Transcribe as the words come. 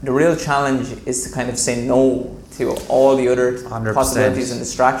The real challenge is to kind of say no to all the other 100%. possibilities and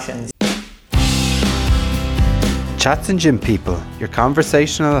distractions. Chats and Gym People, your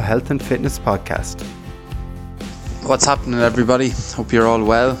conversational health and fitness podcast. What's happening, everybody? Hope you're all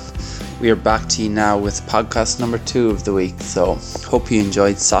well. We are back to you now with podcast number 2 of the week. So hope you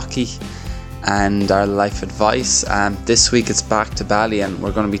enjoyed Saki and our life advice. This week it's back to Bali and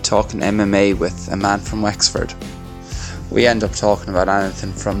we're going to be talking MMA with a man from Wexford. We end up talking about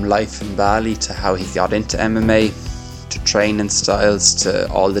anything from life in Bali to how he got into MMA, to training styles,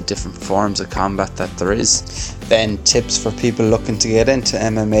 to all the different forms of combat that there is. Then tips for people looking to get into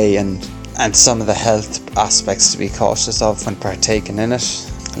MMA and some of the health aspects to be cautious of when partaking in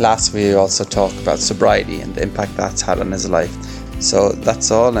it. Last we also talk about sobriety and the impact that's had on his life. So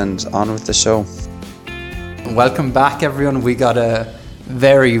that's all, and on with the show. Welcome back, everyone. We got a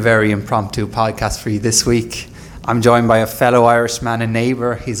very, very impromptu podcast for you this week. I'm joined by a fellow Irishman and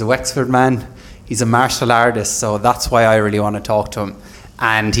neighbour. He's a Wexford man. He's a martial artist, so that's why I really want to talk to him.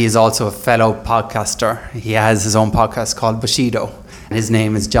 And he is also a fellow podcaster. He has his own podcast called Bushido, and his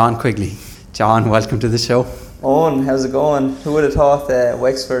name is John Quigley. John, welcome to the show. Owen, how's it going? Who would have thought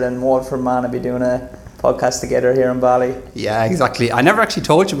Wexford and Waterford man would be doing a podcast together here in Bali? Yeah, exactly. I never actually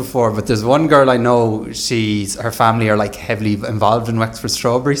told you before, but there's one girl I know, her family are like heavily involved in Wexford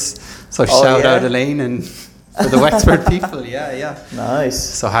strawberries. So shout out Elaine and for the Wexford people. Yeah. Nice.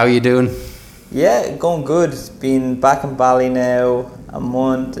 So how are you doing? Yeah, going good. Been back in Bali now a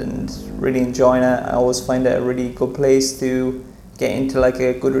month and really enjoying it. I always find it a really good place to get into like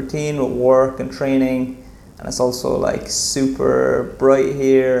a good routine with work and training. And it's also like super bright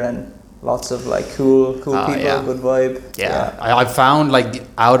here and lots of like cool people, good vibe. Yeah. I found like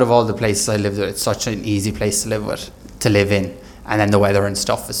out of all the places I lived with, it's such an easy place to live in. And then the weather and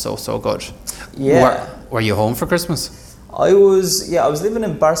stuff is so good. Yeah. Were you home for Christmas? I was living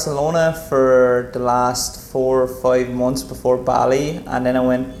in Barcelona for the last 4 or 5 months before Bali, and then I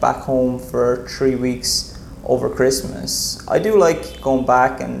went back home for 3 weeks over Christmas. I do like going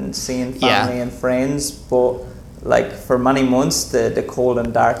back and seeing family and friends, but like for many months the cold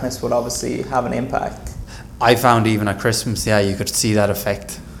and darkness would obviously have an impact. I found even at Christmas, you could see that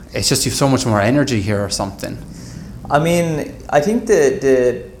effect. It's just you've so much more energy here or something. I mean, I think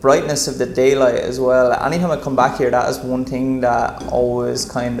the brightness of the daylight as well. Anytime I come back here, that is one thing that always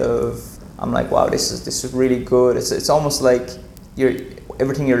kind of, I'm like, wow, this is really good. It's almost like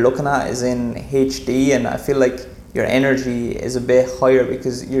everything you're looking at is in HD, and I feel like your energy is a bit higher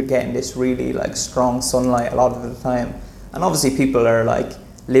because you're getting this really like strong sunlight a lot of the time. And obviously people are like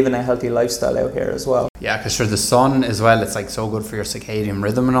living a healthy lifestyle out here as well. Yeah, because for the sun as well, it's like so good for your circadian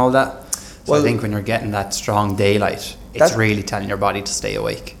rhythm and all that. So I think when you're getting that strong daylight, it's really telling your body to stay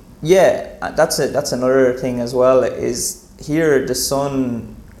awake. Yeah, that's another thing as well, is here the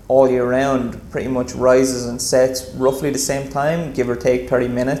sun all year round pretty much rises and sets roughly the same time, give or take 30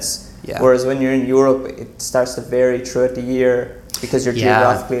 minutes. Yeah. Whereas when you're in Europe, it starts to vary throughout the year because you're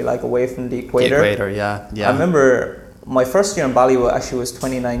geographically like away from the equator. I remember my first year in Bali was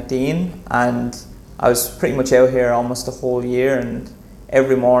 2019, and I was pretty much out here almost the whole year, and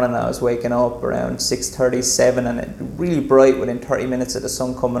every morning I was waking up around 6:30, 7, and it'd be really bright within 30 minutes of the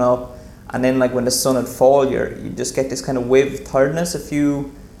sun coming up. And then like when the sun would fall, you just get this kind of wave of tiredness a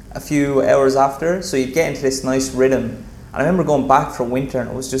few hours after. So you'd get into this nice rhythm. And I remember going back for winter and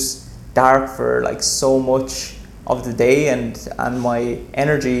it was just dark for like so much of the day, and my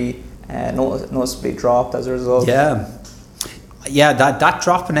energy noticeably dropped as a result. Yeah, that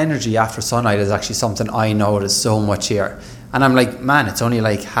drop in energy after sunlight is actually something I notice so much here. And I'm like, man, it's only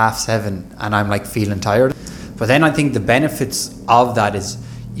like 7:30 and I'm like feeling tired. But then I think the benefits of that is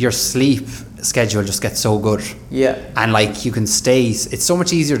your sleep schedule just gets so good. Yeah. And like you can it's so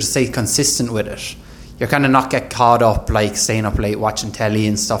much easier to stay consistent with it. You're kind of not get caught up like staying up late watching telly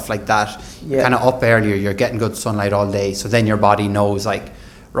and stuff like that. Yeah. You're kind of up earlier, you're getting good sunlight all day. So then your body knows like,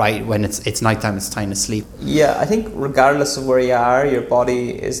 right, when it's nighttime, it's time to sleep. Yeah, I think regardless of where you are, your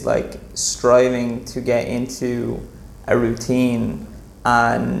body is like striving to get into a routine,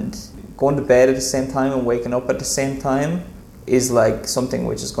 and going to bed at the same time and waking up at the same time is like something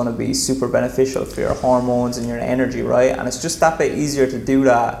which is going to be super beneficial for your hormones and your energy, right? And it's just that bit easier to do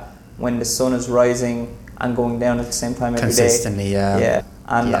that when the sun is rising and going down at the same time every day. Consistently, yeah.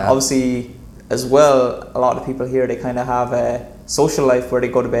 And obviously as well, a lot of people here, they kind of have a social life where they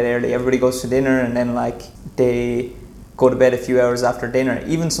go to bed early. Everybody goes to dinner and then like they go to bed a few hours after dinner.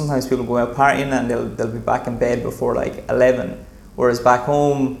 Even sometimes people go out partying and they'll be back in bed before like 11. Whereas back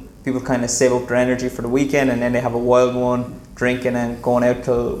home, people kind of save up their energy for the weekend and then they have a wild one, drinking and going out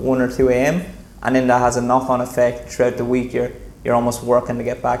till 1 or 2 a.m. And then that has a knock-on effect throughout the week. You're you're almost working to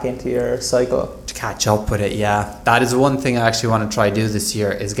get back into your cycle. To catch up with it, yeah. That is one thing I actually want to try do this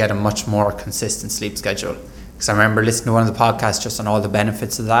year, is get a much more consistent sleep schedule. Because I remember listening to one of the podcasts just on all the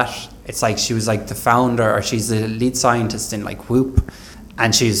benefits of that. It's like she was like the founder, or she's the lead scientist in like Whoop.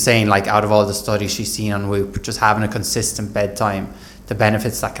 And she was saying, like, out of all the studies she's seen on Whoop, just having a consistent bedtime, the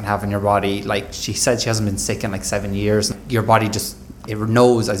benefits that can have in your body. Like, she said she hasn't been sick in like 7 years. Your body just, it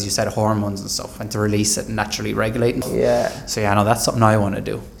knows, as you said, hormones and stuff, and to release it and naturally regulate. Yeah. So yeah, no, that's something I want to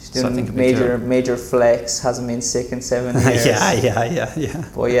do. So I think major flex, hasn't been sick in 7 years. yeah.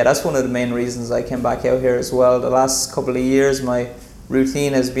 But yeah, that's one of the main reasons I came back out here as well. The last couple of years, my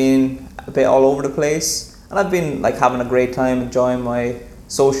routine has been a bit all over the place, and I've been like having a great time, enjoying my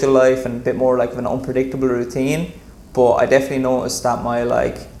social life and a bit more like of an unpredictable routine. But I definitely noticed that my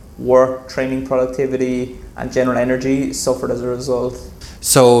like work, training productivity and general energy suffered as a result.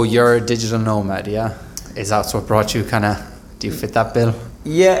 So you're a digital nomad, yeah? Is that what brought you do you fit that bill?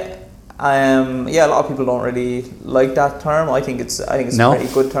 Yeah, a lot of people don't really like that term. I think it's No? a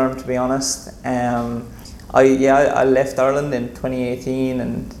pretty good term, to be honest. I left Ireland in 2018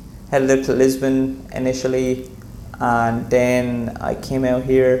 and headed out to Lisbon initially, and then I came out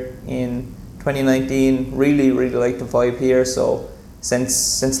here in 2019. Really liked the vibe here. So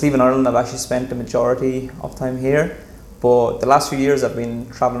since leaving Ireland, I've actually spent the majority of time here. But the last few years, I've been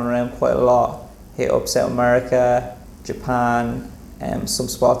traveling around quite a lot. Hit up South America, Japan, some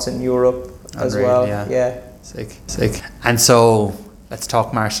spots in Europe as well. Yeah. Sick. And so let's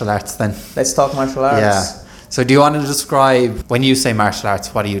talk martial arts then. Let's talk martial arts. Yeah. So do you want to describe, when you say martial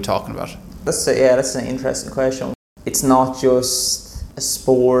arts, what are you talking about? That's an interesting question. It's not just a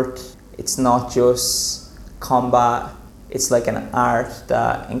sport. It's not just combat. It's like an art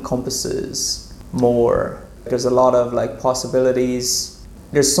that encompasses more. There's a lot of like possibilities.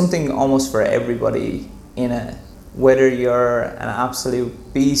 There's something almost for everybody in it. Whether you're an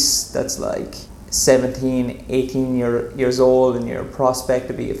absolute beast that's like 17, 18 years old and you're a prospect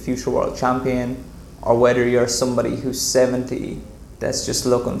to be a future world champion, or whether you're somebody who's 70 that's just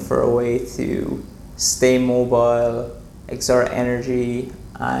looking for a way to stay mobile, exert energy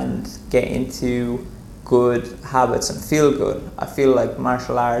and get into good habits and feel good. I feel like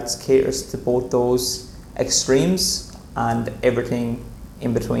martial arts caters to both those extremes and everything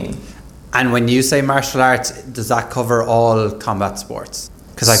in between. And when you say martial arts, does that cover all combat sports?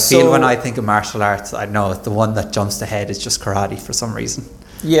 Because I feel when I think of martial arts, I know the one that jumps to head is just karate for some reason.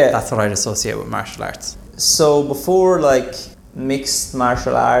 Yeah. That's what I'd associate with martial arts. So before like mixed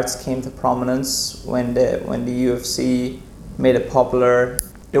martial arts came to prominence, when the UFC made it popular,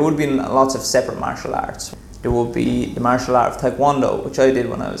 there would be lots of separate martial arts. There would be the martial art of Taekwondo, which I did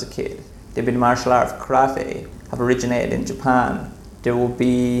when I was a kid. There'd be the martial art of karate, have originated in Japan. There would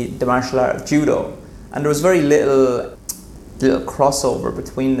be the martial art of judo, and there was very little crossover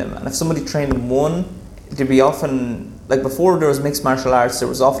between them. And if somebody trained in one, there'd be often, like before there was mixed martial arts, there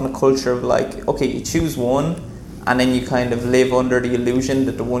was often a culture of like, okay, you choose one, and then you kind of live under the illusion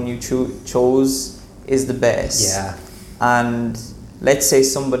that the one you chose is the best. Yeah. And let's say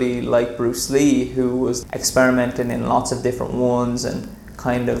somebody like Bruce Lee, who was experimenting in lots of different ones and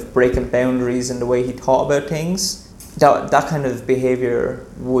kind of breaking boundaries in the way he thought about things, that kind of behavior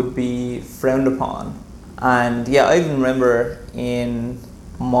would be frowned upon. And yeah, I even remember in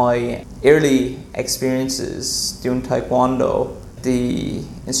my early experiences doing Taekwondo, the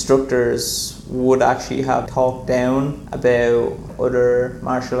instructors would actually have talked down about other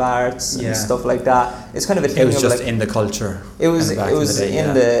martial arts and stuff like that. It's kind of a thing. It was of just like, in the culture. It was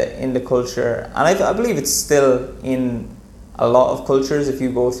in the culture, and I believe it's still in a lot of cultures. If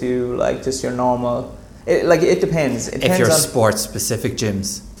you go through like just your normal, it depends. It depends if you're on sports specific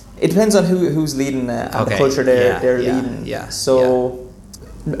gyms. It depends on who's leading it and the culture they're leading. Yeah. So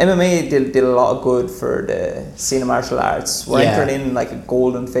MMA did a lot of good for the scene of martial arts. We're entering in like a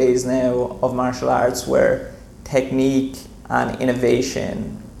golden phase now of martial arts where technique and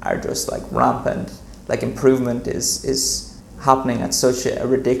innovation are just like rampant. Like improvement is happening at such a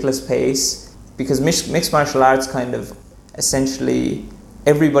ridiculous pace, because mixed martial arts kind of essentially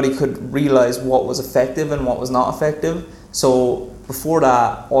everybody could realize what was effective and what was not effective. So before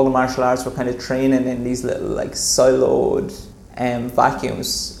that, all the martial arts were kind of training in these little like siloed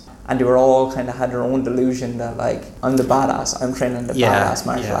vacuums, and they were all kind of had their own delusion that like, I'm the badass, I'm training the badass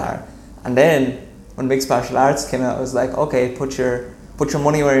martial art. And then when mixed martial arts came out, it was like, okay, put your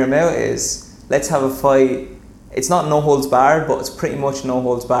money where your mouth is. Let's have a fight. It's not no holds barred, but it's pretty much no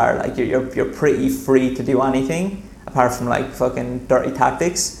holds barred. Like you're pretty free to do anything apart from like fucking dirty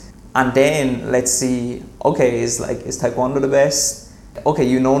tactics. And then let's see, okay, is Taekwondo the best?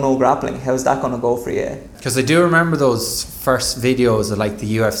 okay, no grappling, how's that going to go for you? Because I do remember those first videos of like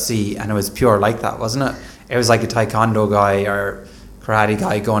the UFC, and it was pure like that, wasn't it? It was like a taekwondo guy or karate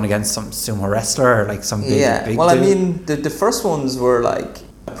guy going against some sumo wrestler or like some big well, dude. I mean, the first ones were like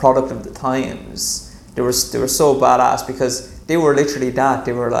a product of the times. They were so badass because they were literally that.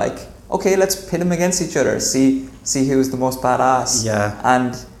 They were like, okay, let's pit them against each other, see who's the most badass. Yeah.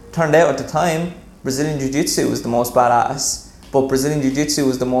 And turned out at the time, Brazilian Jiu-Jitsu was the most badass. But Brazilian Jiu-Jitsu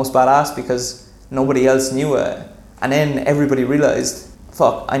was the most badass because nobody else knew it. And then everybody realized,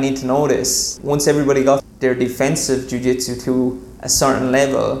 fuck, I need to know this. Once everybody got their defensive Jiu-Jitsu to a certain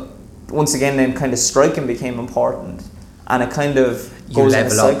level, once again then kind of striking became important. And it kind of goes in a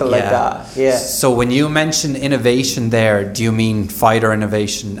cycle like that. Yeah. So when you mention innovation there, do you mean fighter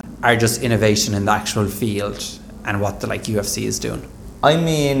innovation or just innovation in the actual field and what the like UFC is doing? I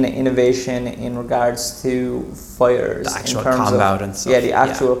mean innovation in regards to fighters. The actual in terms combat of, and stuff. Yeah, the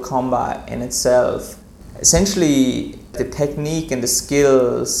actual combat in itself. Essentially, the technique and the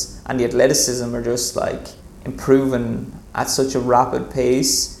skills and the athleticism are just like improving at such a rapid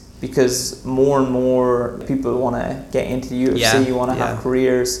pace because more and more people want to get into the UFC, want to have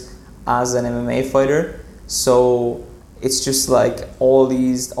careers as an MMA fighter. So it's just like all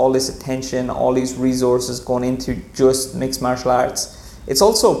this attention, all these resources going into just mixed martial arts. It's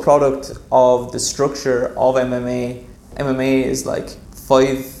also a product of the structure of MMA. MMA is like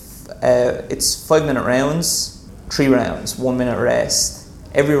 5-minute rounds, 3 rounds, 1 minute rest.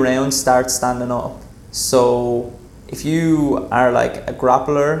 Every round starts standing up. So if you are like a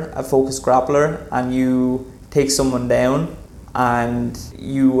grappler, a focused grappler, and you take someone down and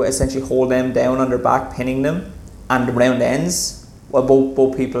you essentially hold them down on their back, pinning them, and the round ends, well,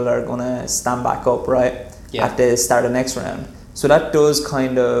 both people are going to stand back up, right? Yeah. At the start of the next round. So that does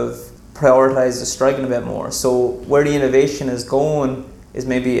kind of prioritize the striking a bit more. So where the innovation is going is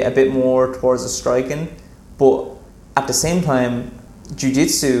maybe a bit more towards the striking, but at the same time,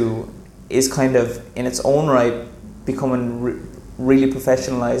 Jiu-Jitsu is kind of in its own right becoming really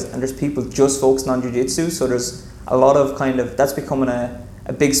professionalized, and there's people just focusing on Jiu-Jitsu, so there's a lot of kind of, that's becoming a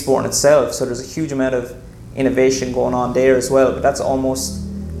big sport in itself, so there's a huge amount of innovation going on there as well, but that's almost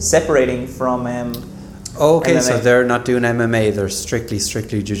separating from okay, MMA. so they're not doing MMA, they're strictly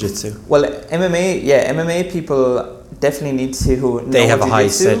Jiu-Jitsu. Well, MMA people definitely need to know they have Jiu-Jitsu, a high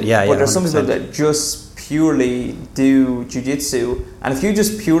set, but there's 100%. some people that just purely do Jiu-Jitsu, and if you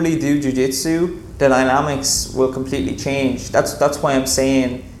just purely do Jiu-Jitsu, the dynamics will completely change. That's why I'm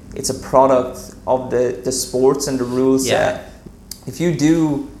saying it's a product of the sports and the rule set. If an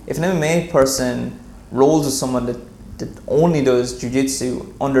MMA person rolls with someone that only does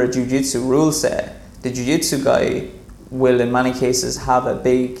Jiu-Jitsu under a Jiu-Jitsu rule set, the Jiu-Jitsu guy will in many cases have a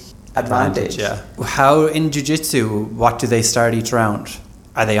big advantage. Yeah. How in Jiu-Jitsu, what do they start each round?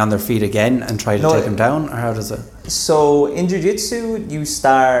 Are they on their feet again and try to take them down, or how does it? So in Jiu-Jitsu, you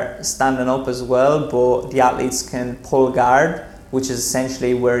start standing up as well, but the athletes can pull guard, which is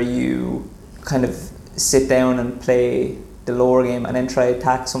essentially where you kind of sit down and play the lower game and then try to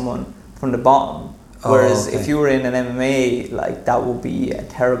attack someone from the bottom. Whereas if you were in an MMA, like that would be a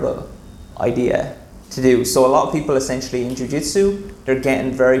terrible idea to do. So a lot of people essentially in Jiu-Jitsu, they're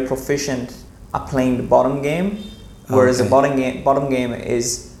getting very proficient at playing the bottom game. Whereas the bottom game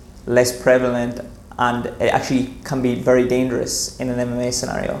is less prevalent, and it actually can be very dangerous in an MMA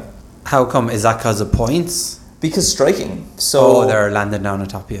scenario. How come? Is that because of points? Because striking. So they're landing down on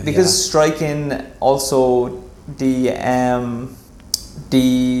top of you. Because striking, also the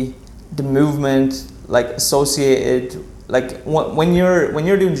movement like associated, like when you're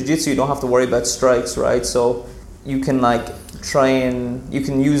doing jiu-jitsu, you don't have to worry about strikes, right? So you can you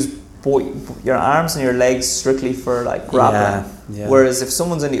can use both your arms and your legs strictly for like grappling. Yeah. Whereas if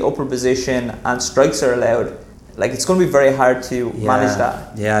someone's in the upper position and strikes are allowed, like it's going to be very hard to manage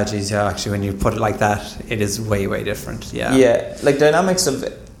that. Yeah, geez, yeah. Actually, when you put it like that, it is way, way different. Yeah. Yeah, like dynamics of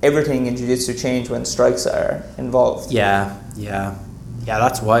everything in jiu-jitsu change when strikes are involved. Yeah,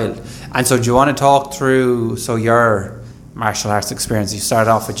 that's wild. And so, do you want to talk through your martial arts experience? You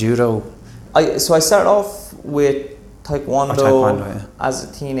started off with judo. I started off with Taekwondo as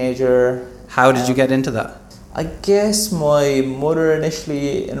a teenager. How did you get into that? I guess my mother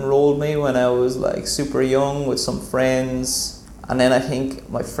initially enrolled me when I was like super young with some friends, and then I think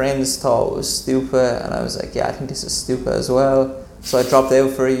my friends thought it was stupid, and I was like, yeah, I think this is stupid as well. So I dropped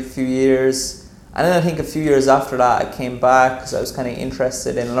out for a few years, and then I think a few years after that I came back because I was kind of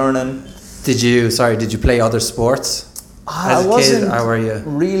interested in learning. Did you play other sports? I wasn't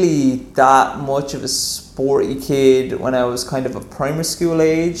really that much of a sporty kid when I was kind of a primary school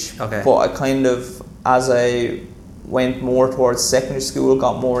age. Okay. But I kind of, as I went more towards secondary school,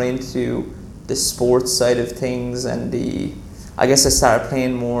 got more into the sports side of things, and I guess I started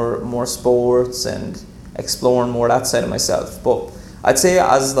playing more sports and exploring more that side of myself. But I'd say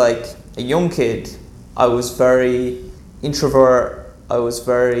as like a young kid, I was very introvert. I was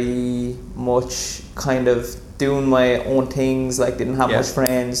very much kind of doing my own things, like didn't have much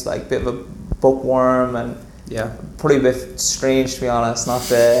friends, like bit of a bookworm, and probably a bit strange, to be honest.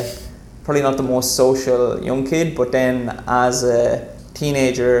 Probably not the most social young kid, but then as a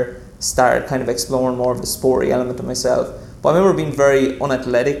teenager started kind of exploring more of the sporty element of myself. But I remember being very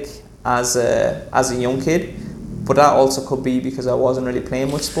unathletic as a young kid, but that also could be because I wasn't really playing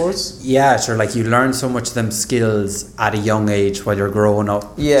much sports. Yeah, sure. Like you learn so much of them skills at a young age while you're growing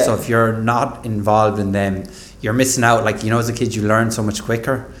up. Yeah. So if you're not involved in them, you're missing out. Like, as a kid, you learn so much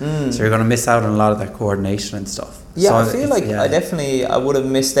quicker. So you're going to miss out on a lot of that coordination and stuff. Yeah, so I feel like I would have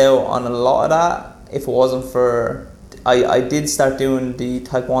missed out on a lot of that if it wasn't for... I did start doing the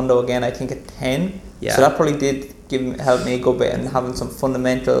Taekwondo again, I think at 10. Yeah. So that probably did help me a good bit, and having some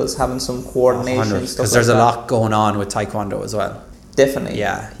fundamentals, having some coordination, stuff because there's a lot going on with Taekwondo as well. Definitely.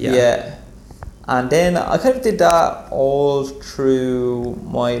 Yeah. And then I kind of did that all through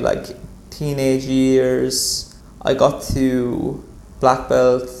my like teenage years. I got to black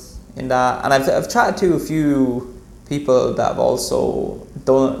belt in that, and I've chatted to a few people that have also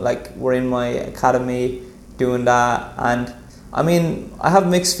done, like, were in my academy doing that, and I mean, I have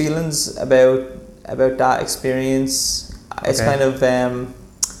mixed feelings about that experience. It's kind of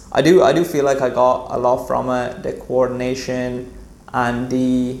I do feel like I got a lot from it, the coordination and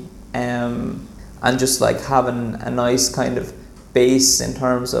the and just like having a nice kind of base in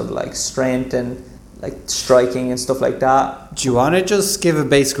terms of like strength and like striking and stuff like that. Do you want to just give a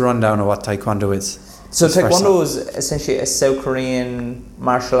basic rundown of what Taekwondo is? So Taekwondo is essentially a South Korean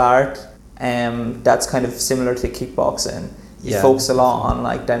martial art that's kind of similar to kickboxing. You focus a lot on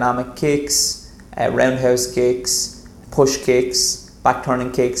like dynamic kicks, roundhouse kicks, push kicks, back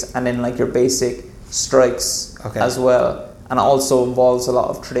turning kicks, and then like your basic strikes as well. And it also involves a lot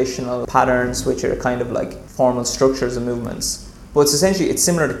of traditional patterns, which are kind of like formal structures and movements. But it's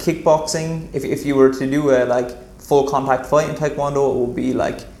similar to kickboxing. If you were to do a like full contact fight in Taekwondo, it would be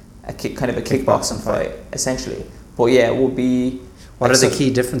like a kickboxing fight essentially. But yeah, it would be. What are the key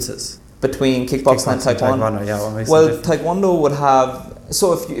differences between kickboxing and Taekwondo? Yeah, what makes Taekwondo would have,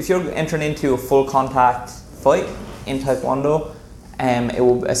 so if you're entering into a full contact fight in Taekwondo, it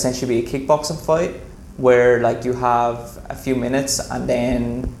will essentially be a kickboxing fight where like you have a few minutes and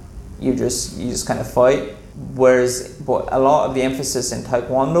then you just kind of fight. But a lot of the emphasis in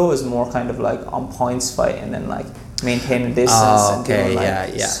Taekwondo is more kind of like on points fight, and then like maintaining distance and doing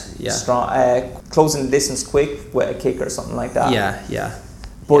like strong, closing the distance quick with a kick or something like that.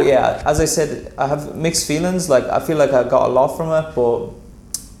 But as I said, I have mixed feelings. Like I feel like I got a lot from it, but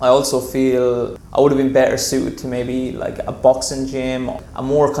I also feel I would have been better suited to maybe like a boxing gym, a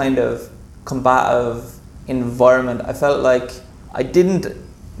more kind of combative environment. I felt like I didn't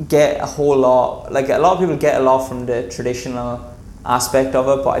get a whole lot, like a lot of people get a lot from the traditional aspect of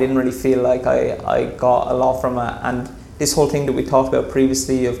it, but I didn't really feel like I got a lot from it. And this whole thing that we talked about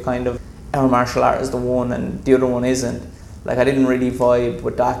previously of kind of our martial art is the one and the other one isn't, like I didn't really vibe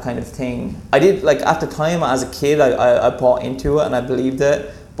with that kind of thing. I did, like at the time as a kid I bought into it and I believed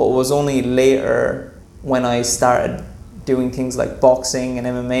it, but it was only later when I started doing things like boxing and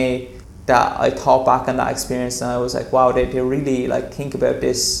MMA that I thought back on that experience and I was like, wow, they really like think about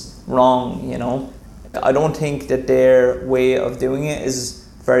this wrong, you know. I don't think that their way of doing it is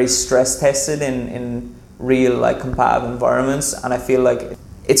very stress tested in real like combative environments, and I feel like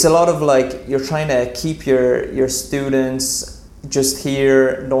it's a lot of like you're trying to keep your students just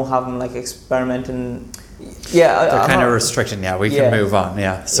here, don't have them like experimenting. They're kind of restricting. We can move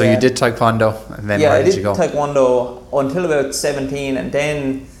on. So you did Taekwondo, and then where did you go? I did Taekwondo until about 17, and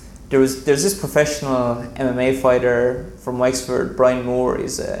then there's this professional MMA fighter from Wexford, Brian Moore.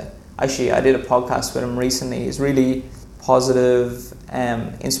 He's actually, I did a podcast with him recently. He's really positive,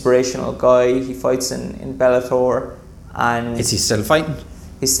 inspirational guy. He fights in Bellator, and is he still fighting?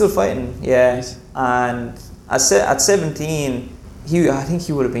 He's still fighting, yeah. Nice. And at 17, I think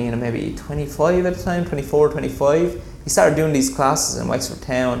he would have been maybe 25 at the time, 24, 25. He started doing these classes in Wexford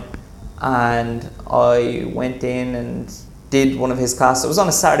town, and I went in and did one of his classes. It was on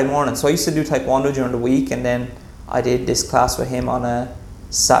a Saturday morning, so I used to do Taekwondo during the week, and then I did this class with him on a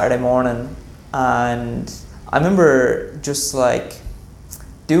Saturday morning. And I remember just like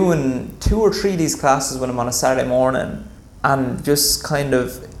doing 2 or 3 of these classes with him on a Saturday morning, and just kind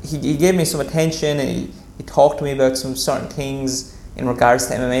of he gave me some attention, and he talked to me about some certain things in regards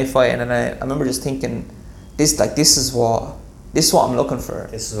to MMA fighting, and I remember just thinking, this is what I'm looking for.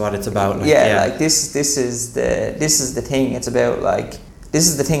 This is what it's about. Like, like this is the thing. It's about like this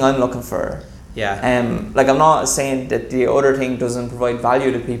is the thing I'm looking for. Like I'm not saying that the other thing doesn't provide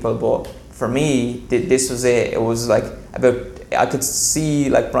value to people, but for me, this was it. It was like about, I could see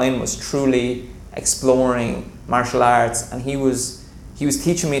like Brian was truly exploring martial arts, and he was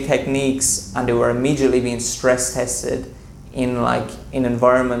teaching me techniques, and they were immediately being stress tested in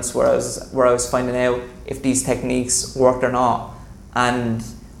environments where I was finding out if these techniques worked or not. And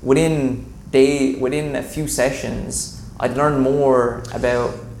within a few sessions, I'd learned more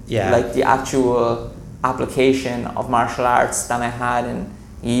about like the actual application of martial arts than I had in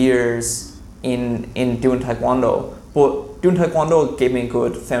years in doing Taekwondo. But doing Taekwondo gave me a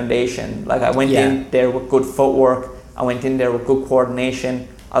good foundation. Like I went in there with good footwork, I went in there with good coordination,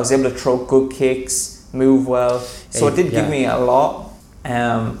 I was able to throw good kicks, move well. So it did give me a lot.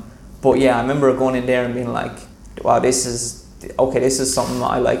 But yeah, I remember going in there and being like, wow, this is something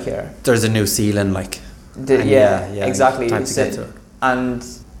I like here. There's a new ceiling, like. Exactly. Time to get to it. And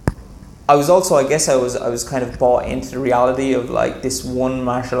I was also, I guess I was kind of bought into the reality of like this one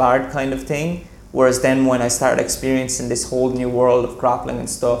martial art kind of thing. Whereas then when I started experiencing this whole new world of grappling and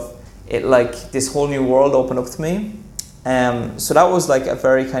stuff, it like this whole new world opened up to me. So that was like a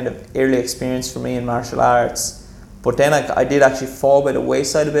very kind of early experience for me in martial arts. But then I did actually fall by the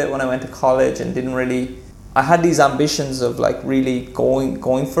wayside a bit when I went to college and I had these ambitions of like really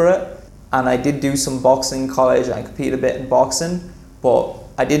going for it. And I did do some boxing in college, and I competed a bit in boxing, but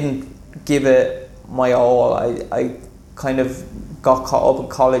I didn't give it my all. I kind of got caught up in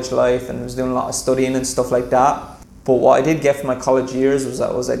college life and was doing a lot of studying and stuff like that. But what I did get from my college years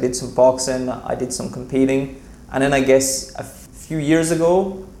was I did some boxing, I did some competing. And then I guess a few years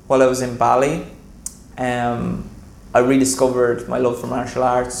ago, while I was in Bali, I rediscovered my love for martial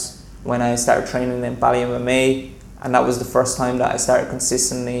arts when I started training in Bali MMA. And that was the first time that I started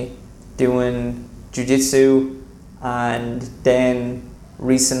consistently doing jiu-jitsu. And then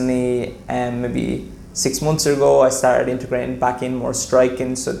recently, maybe 6 months ago, I started integrating back in more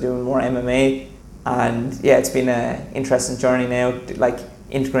striking, so doing more MMA. And yeah, it's been an interesting journey now, like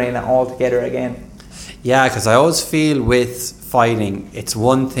integrating it all together again. Yeah, because I always feel with fighting, it's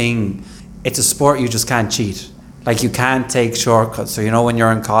one thing, it's a sport you just can't cheat. Like you can't take shortcuts. So you know when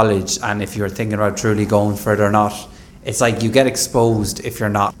you're in college and if you're thinking about truly going for it or not, it's like you get exposed if you're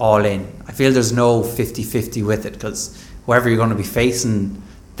not all in. I feel there's no 50-50 with it, because whoever you're going to be facing,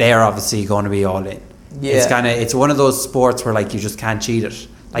 they're obviously going to be all in. Yeah. It's one of those sports where like you just can't cheat it.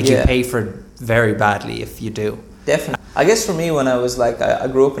 Like you pay for it very badly if you do. Definitely. I guess for me, when I was like, I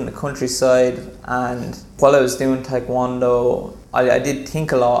grew up in the countryside, and while I was doing Taekwondo, I did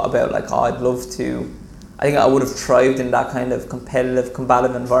think a lot about like, I'd love to, I think I would have thrived in that kind of competitive,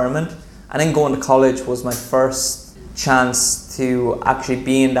 combative environment. And then going to college was my first chance to actually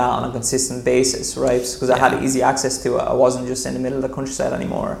be in that on a consistent basis, right? Because I had easy access to it. I wasn't just in the middle of the countryside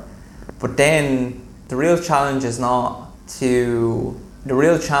anymore. But then the real challenge is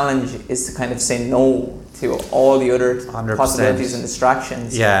to kind of say no to all the other 100%. Possibilities and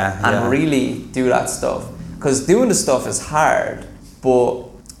distractions and really do that stuff. Because doing the stuff is hard, but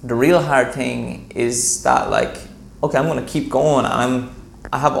the real hard thing is that like, okay, I'm going to keep going, and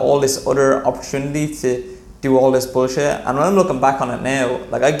I have all this other opportunity to do all this bullshit. And when I'm looking back on it now,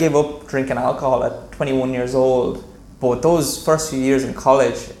 like I gave up drinking alcohol at 21 years old, but those first few years in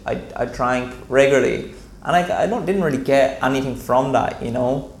college, I drank regularly. And I didn't really get anything from that, you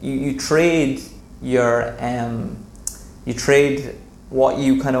know. You trade your you trade what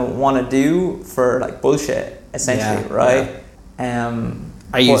you kind of want to do for like bullshit, essentially, right? Yeah.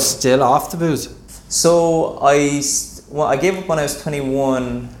 Are you still off the booze? So I gave up when I was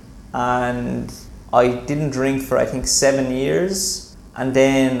 21, and I didn't drink for I think 7 years. And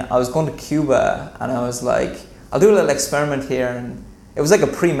then I was going to Cuba, and I was like, I'll do a little experiment here, and it was like a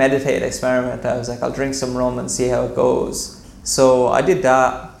premeditated experiment. I was like, I'll drink some rum and see how it goes. So I did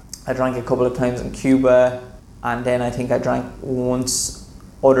that. I drank a couple of times in Cuba, and then I think I drank one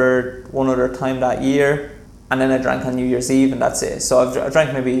other time that year, and then I drank on New Year's Eve, and that's it. So I've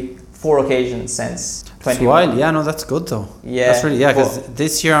drank maybe 4 occasions since 21. Wild. Yeah, no, that's good though. Yeah, that's really because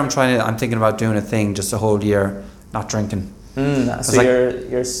this year I'm thinking about doing a thing, just a whole year not drinking. So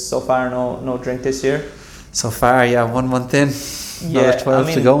you're so far no drink this year? So far, 1 month in. Another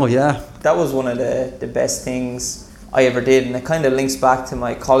 12 to go, That was one of the best things I ever did, and it kind of links back to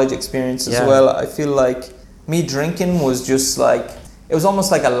my college experience as well. I feel like me drinking was just like, it was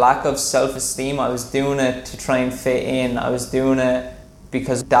almost like a lack of self-esteem. I was doing it to try and fit in. I was doing it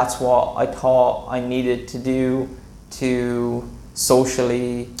because that's what I thought I needed to do to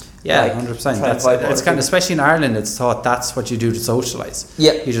socially. Yeah, like, 100%. It's kind of, especially in Ireland, it's thought that's what you do to socialise.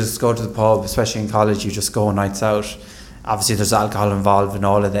 Yeah. You just go to the pub, especially in college, you just go nights out. Obviously there's alcohol involved in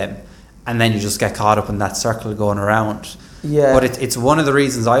all of them. And then you just get caught up in that circle going around. Yeah. But it's one of the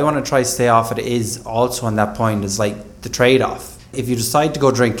reasons I want to try to stay off it is also on that point is like the trade-off. If you decide to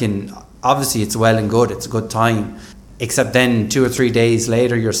go drinking, obviously it's well and good, it's a good time. Except then 2 or 3 days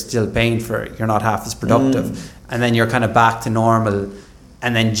later, you're still paying for it. You're not half as productive. And then you're kind of back to normal.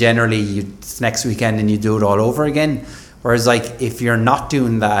 And then generally it's next weekend and you do it all over again. Whereas like if you're not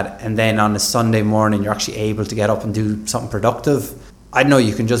doing that and then on a Sunday morning you're actually able to get up and do something productive, I know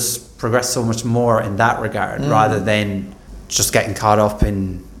you can just progress so much more in that regard rather than just getting caught up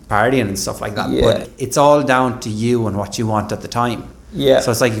in partying and stuff like that. Yeah. But it's all down to you and what you want at the time. Yeah. So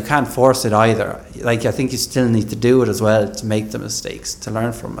it's like you can't force it either. Like I think you still need to do it as well to make the mistakes, to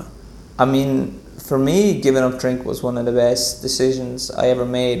learn from it. I mean, for me, giving up drink was one of the best decisions I ever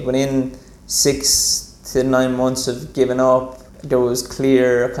made. Within 6 to 9 months of giving up, there was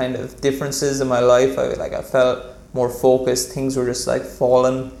clear kind of differences in my life. I felt more focused. Things were just like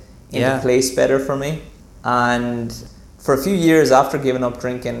falling into place better for me. And for a few years after giving up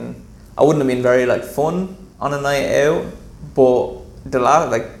drinking, I wouldn't have been very like fun on a night out, but the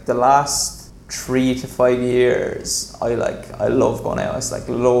last 3 to 5 years, I love going out. It's like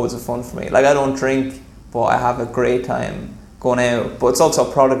loads of fun for me. Like I don't drink, but I have a great time going out. But it's also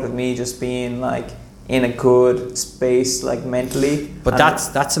a product of me just being like in a good space, like mentally. But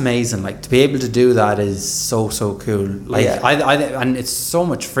that's amazing. Like to be able to do that is so cool. Like I and it's so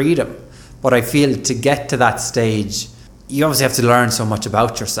much freedom. But I feel to get to that stage, you obviously have to learn so much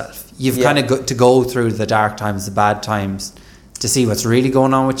about yourself. You've kind of got to go through the dark times, the bad times, to see what's really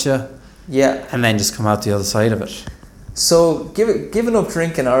going on with you. Yeah. And then just come out the other side of it. So giving up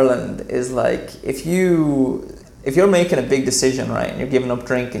drink in Ireland is like if you're making a big decision, right, and you're giving up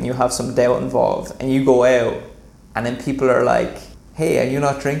drink and you have some doubt involved and you go out and then people are like, hey, are you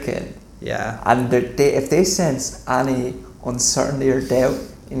not drinking? Yeah. And if they sense any uncertainty or doubt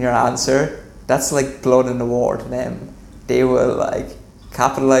in your answer, that's like blood in the water to them. They will like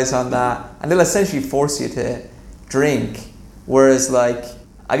capitalize on that and they'll essentially force you to drink. Whereas like,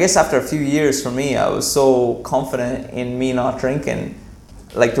 I guess after a few years for me, I was so confident in me not drinking.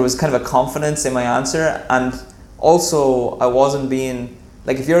 Like there was kind of a confidence in my answer, and also I wasn't being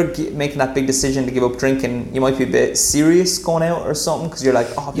like, if you're making that big decision to give up drinking, you might be a bit serious going out or something because you're like,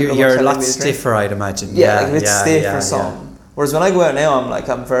 oh, you're a lot stiffer, I'd imagine. Yeah, like a bit stiff or something. Whereas when I go out now,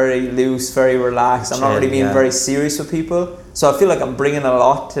 I'm very loose, very relaxed. I'm not really being very serious with people, so I feel like I'm bringing a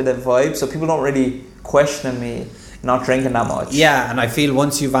lot to the vibe. So people don't really question me not drinking that much. Yeah, and I feel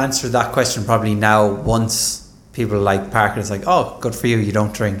once you've answered that question, probably now, once people like Parker, it's like, oh, good for you, you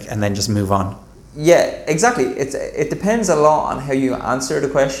don't drink, and then just move on. Yeah, exactly. It depends a lot on how you answer the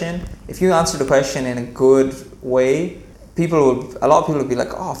question. If you answer the question in a good way, a lot of people will be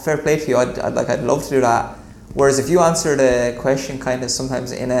like, oh, fair play to you, I'd love to do that. Whereas if you answer the question kind of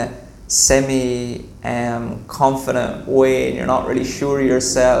sometimes in a semi confident way and you're not really sure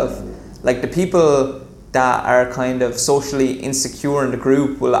yourself, like the people that are kind of socially insecure in the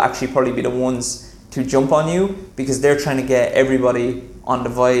group will actually probably be the ones to jump on you because they're trying to get everybody on the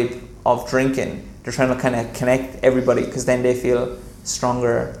vibe of drinking. They're trying to kind of connect everybody because then they feel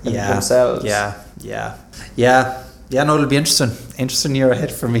stronger than themselves. No, it'll be interesting year ahead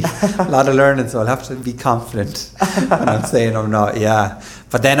for me. A lot of learning, so I'll have to be confident when I'm saying I'm not.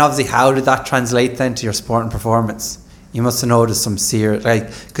 But then obviously, how did that translate then to your sport and performance? You must have noticed some serious,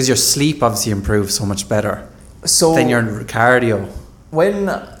 because your sleep obviously improves so much better than your cardio. When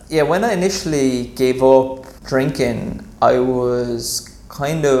I initially gave up drinking, I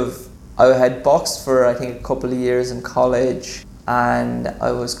had boxed for I think a couple of years in college, and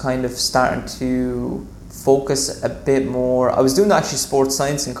I was kind of starting to focus a bit more. I was doing actually sports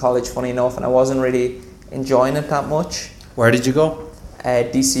science in college, funny enough, and I wasn't really enjoying it that much. Where did you go?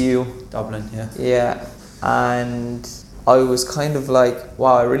 DCU. Dublin, yeah. Yeah, and I was kind of like,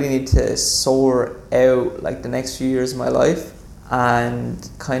 wow, I really need to soar out like the next few years of my life and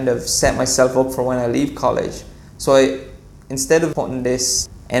kind of set myself up for when I leave college. So instead of putting this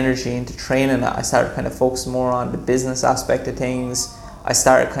energy into training, I started kind of focusing more on the business aspect of things. I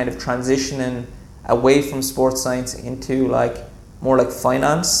started kind of transitioning away from sports science into like more like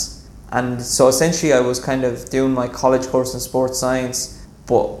finance. And so essentially I was kind of doing my college course in sports science,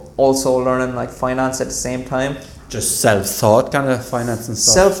 but also learning like finance at the same time. Just self-taught kind of finance and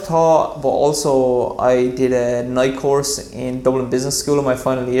stuff? Self-taught, but also I did a night course in Dublin Business School in my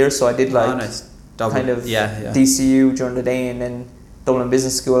final year, so I did like kind of DCU during the day and then Dublin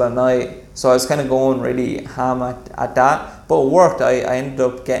Business School at night. So I was kind of going really ham at that. But it worked. I ended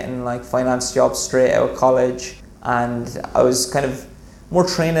up getting like finance jobs straight out of college, and I was kind of more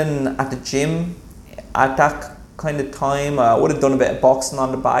training at the gym at that kind of time. I would have done a bit of boxing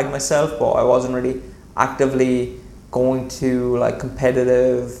on the bag myself, but I wasn't really actively going to like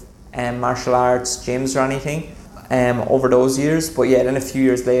competitive martial arts gyms or anything over those years. But yeah, then a few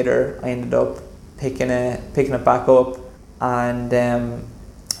years later I ended up picking it back up, and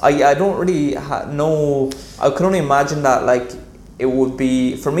I don't really know. I could only imagine that like it would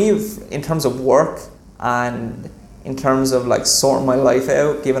be for me in terms of work and in terms of like sorting my life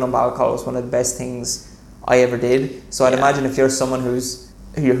out. Giving up alcohol was one of the best things I ever did. So I'd imagine if you're someone whose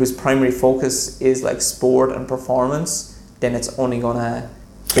primary focus is like sport and performance, then it's only gonna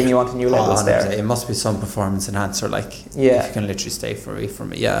bring you onto new levels there. It must be some performance enhancer, like if you can literally stay away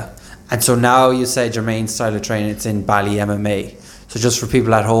from it. Yeah. And so now you said your main style of training, it's in Bali MMA. So just for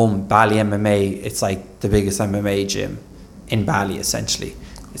people at home, Bali MMA, it's like the biggest MMA gym in Bali essentially.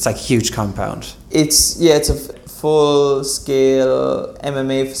 It's like a huge compound. It's a full scale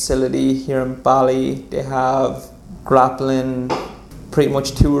MMA facility here in Bali. They have grappling pretty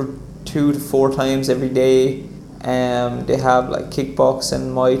much 2 to 4 times every day. They have like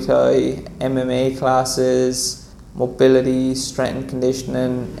kickboxing, Muay Thai, MMA classes, mobility, strength and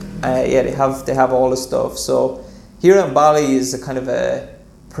conditioning. They have all the stuff. So here in Bali is a kind of a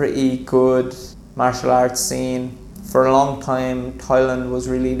pretty good martial arts scene. For a long time, Thailand was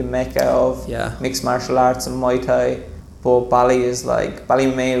really the mecca of mixed martial arts and Muay Thai. But Bali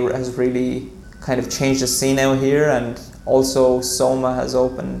MMA has really kind of changed the scene out here, and also Soma has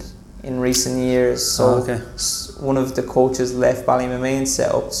opened in recent years. So one of the coaches left Bali MMA and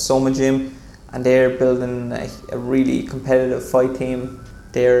set up Soma Gym, and they're building a really competitive fight team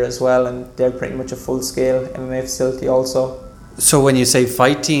there as well, and they're pretty much a full-scale MMA facility also. So when you say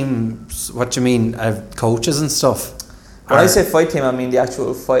fight team, what do you mean? Coaches and stuff? When I say fight team, I mean the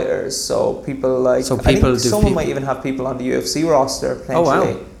actual fighters. So people like... So people someone might even have people on the UFC roster potentially.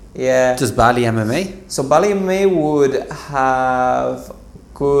 Oh wow. Yeah. Does Bali MMA? So Bali MMA would have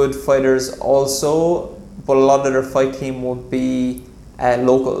good fighters also, but a lot of their fight team would be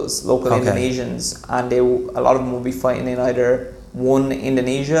local Indonesians, and a lot of them will be fighting in either one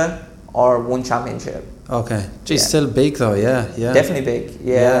Indonesia or one championship. Okay. Geez, still big though, yeah. Definitely big,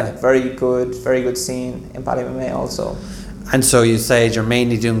 yeah. Very good scene in Bali MMA also. And so you said you're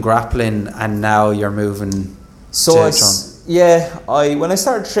mainly doing grappling, and now you're moving when I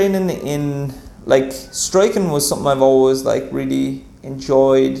started training in, like, striking was something I've always like really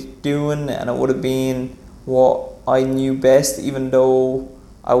enjoyed doing, and it would have been what I knew best, even though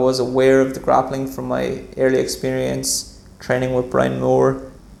I was aware of the grappling from my early experience training with Brian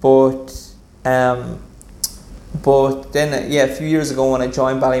Moore. But then a few years ago when I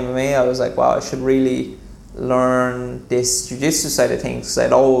joined Bali MMA, I was like, wow, I should really learn this jiu-jitsu side of things, because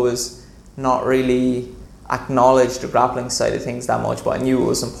I'd always not really acknowledged the grappling side of things that much, but I knew it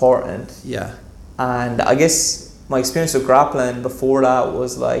was important. Yeah. And I guess my experience with grappling before that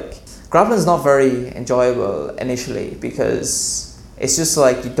was like, grappling is not very enjoyable initially, because it's just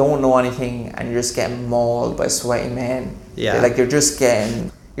like you don't know anything and you're just getting mauled by sweaty men. Yeah. Like you're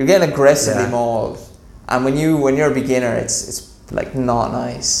getting aggressively mauled, and when you're a beginner, it's like not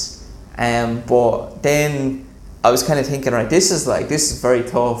nice. But then I was kind of thinking, right, this is very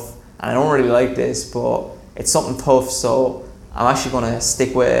tough, and I don't really like this, but it's something tough, so I'm actually going to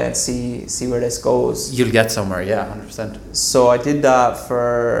stick with it and see where this goes. You'll get somewhere, 100%. So I did that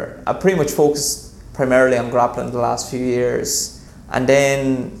I pretty much focused primarily on grappling the last few years. And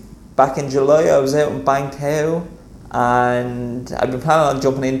then back in July, I was out in Bang Tao, and I'd been planning on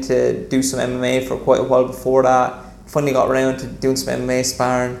jumping in to do some MMA for quite a while before that. Finally got around to doing some MMA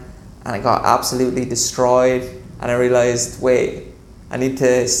sparring, and I got absolutely destroyed. And I realised, wait, I need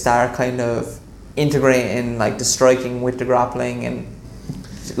to start kind of integrating like the striking with the grappling, and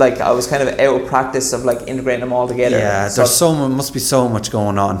like I was kind of out of practice of like integrating them all together. Yeah, must be so much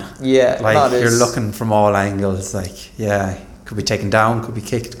going on. Yeah, like you're looking from all angles. Like, could be taken down, could be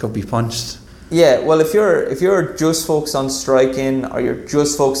kicked, could be punched. Yeah, well, if you're just focused on striking, or you're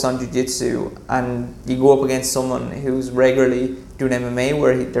just focused on jiu-jitsu, and you go up against someone who's regularly doing MMA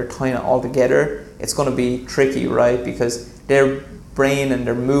where they're tying it all together, it's going to be tricky, right? Because their brain and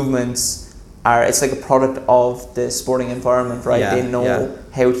their movements it's like a product of the sporting environment, right? They know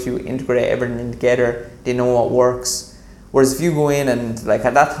how to integrate everything together. They know what works. Whereas if you go in and, like,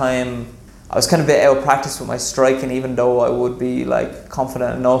 at that time, I was kind of a bit out of practice with my striking, even though I would be like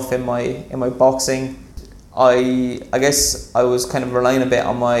confident enough in my boxing. I guess I was kind of relying a bit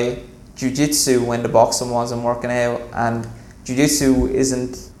on my jiu-jitsu when the boxing wasn't working out, and jiu-jitsu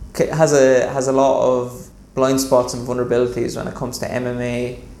has a lot of blind spots and vulnerabilities when it comes to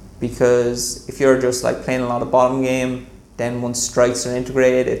MMA, because if you're just like playing a lot of bottom game, then once strikes are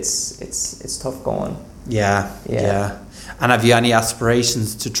integrated, it's tough going. Yeah. And have you any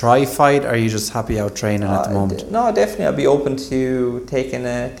aspirations to try fight, or are you just happy out training at the moment? No, definitely I'd be open to taking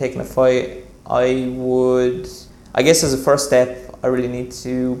a fight. I guess as a first step, I really need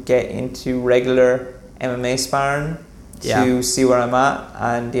to get into regular MMA sparring to see where I'm at,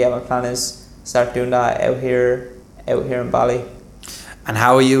 and my plan is start doing that out here in Bali. And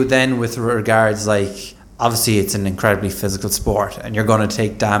how are you then with regards, like, obviously it's an incredibly physical sport and you're going to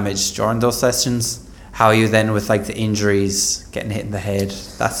take damage during those sessions? How are you then with like the injuries, getting hit in the head,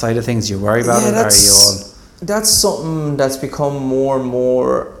 that side of things? You worry about it, or are you all? That's something that's become more and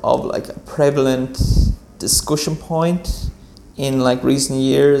more of like a prevalent discussion point in like recent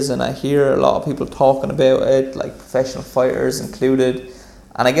years, and I hear a lot of people talking about it, like professional fighters included,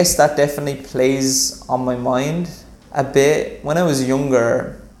 and I guess that definitely plays on my mind a bit. When I was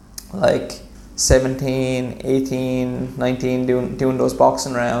younger, like 17, 18, 19, doing those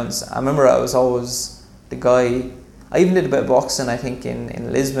boxing rounds, I remember I was always the guy. I even did a bit of boxing, I think,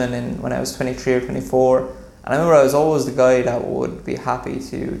 in Lisbon when I was 23 or 24, and I remember I was always the guy that would be happy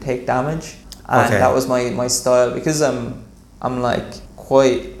to take damage, and that was my style, because I'm like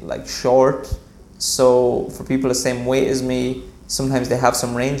quite like short, so for people the same weight as me, sometimes they have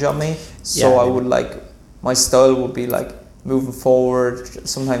some range on me, so I would like, my style would be like moving forward,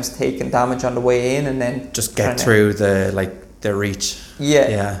 sometimes taking damage on the way in, and then just get through the reach.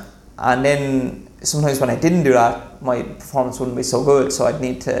 And then sometimes when I didn't do that, my performance wouldn't be so good, so I'd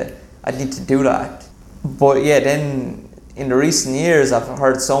need to do that. But then in the recent years, I've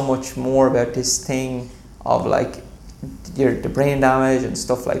heard so much more about this thing of like the brain damage and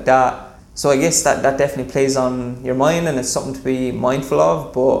stuff like that. So I guess that definitely plays on your mind, and it's something to be mindful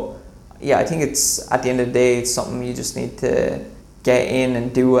of. But I think it's, at the end of the day, it's something you just need to get in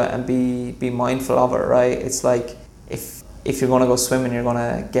and do it and be mindful of it, right? It's like if you're going to go swimming, you're going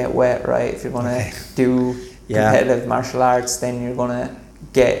to get wet, right? If you're going to do competitive martial arts, then you're going to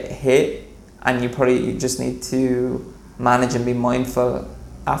get hit, and you just need to manage and be mindful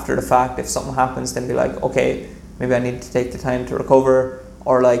after the fact. If something happens, then be like, okay, maybe I need to take the time to recover,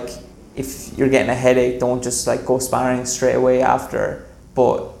 or like if you're getting a headache, don't just like go sparring straight away after.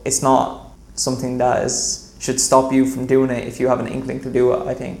 But it's not something that should stop you from doing it if you have an inkling to do it,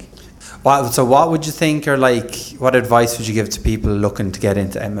 I think. So what would you think, or like what advice would you give to people looking to get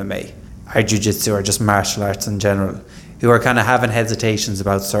into MMA or jiu-jitsu or just martial arts in general, who are kind of having hesitations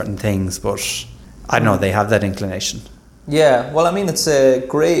about certain things, but I don't know, they have that inclination? Yeah, well, I mean, it's a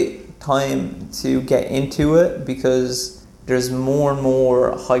great time to get into it because there's more and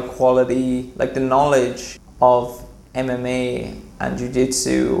more high quality, like the knowledge of MMA and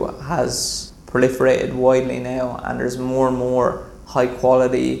jiu-jitsu has proliferated widely now, and there's more and more high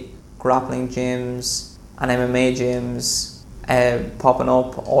quality grappling gyms and MMA gyms popping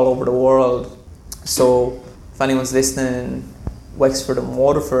up all over the world. So if anyone's listening, Wexford and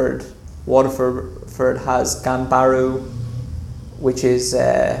Waterford has Ganbaru, which is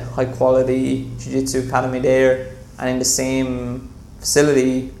a high quality jiu-jitsu academy there, and in the same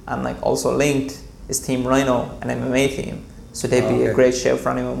facility and like also linked is Team Rhino, an MMA team. So they'd be a great shout for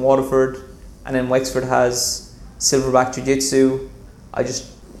anyone in Waterford. And then Wexford has Silverback Jiu-Jitsu. I just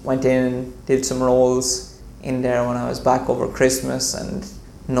went in and did some rolls in there when I was back over Christmas and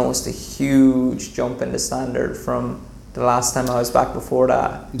noticed a huge jump in the standard from the last time I was back before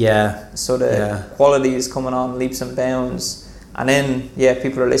that. Yeah. So the quality is coming on leaps and bounds. And then,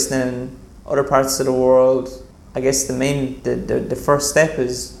 people are listening in other parts of the world. I guess the first step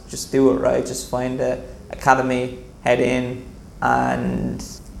is just do it, right? Just find an academy, head in, and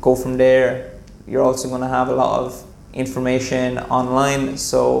go from there. You're also going to have a lot of information online,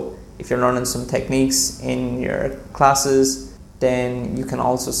 so if you're learning some techniques in your classes, then you can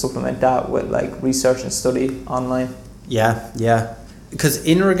also supplement that with like research and study online. Yeah. Because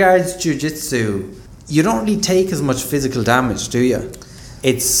in regards to jiu-jitsu, you don't really take as much physical damage, do you?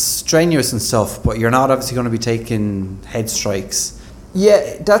 It's strenuous and stuff, but you're not obviously going to be taking head strikes.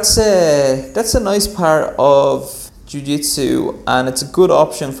 Yeah, that's a nice part of jiu-jitsu, and it's a good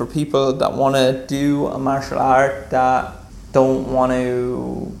option for people that want to do a martial art that don't want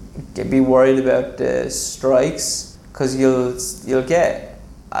to be worried about the strikes, because you'll get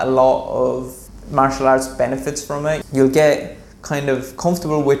a lot of martial arts benefits from it. You'll get kind of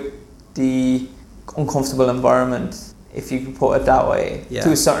comfortable with the uncomfortable environment, if you can put it that way,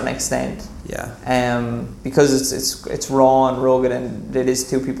 to a certain extent. Because it's raw and rugged, and it is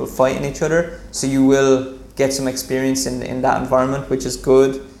two people fighting each other, so you will get some experience in that environment, which is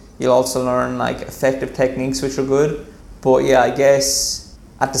good. You'll also learn like effective techniques, which are good. But yeah, I guess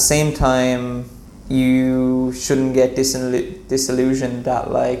at the same time, you shouldn't get disillusioned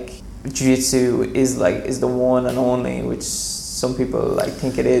that like jiu-jitsu is the one and only, which some people like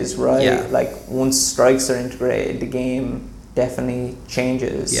think it is, right? Yeah. Like once strikes are integrated, the game definitely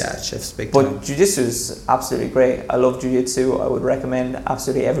changes. Yeah, it shifts big time. But jiu-jitsu is absolutely great. I love jiu-jitsu. I would recommend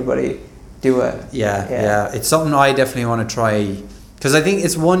absolutely everybody do it. Yeah. It's something I definitely want to try, because I think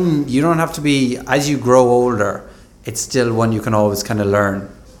it's one you don't have to be, as you grow older, it's still one you can always kind of learn,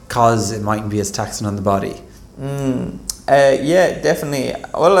 because it mightn't be as taxing on the body. Yeah, definitely.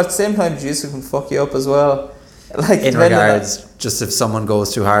 Well, at the same time, jiu-jitsu can fuck you up as well. Like in regards, just if someone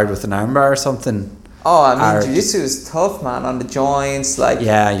goes too hard with an armbar or something. Oh, I mean, jiu-jitsu is tough, man, on the joints. Like,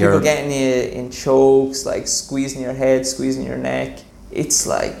 people getting you in chokes, like squeezing your head, squeezing your neck. It's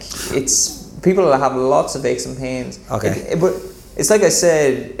people that have lots of aches and pains. Okay. But it's like I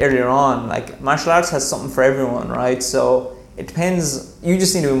said earlier on, like martial arts has something for everyone, right? So it depends. You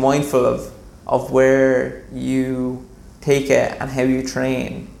just need to be mindful of where you take it and how you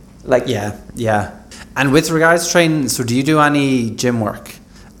train. Like yeah. And with regards to training, so do you do any gym work?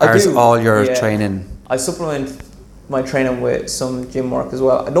 Or is all your training? I supplement my training with some gym work as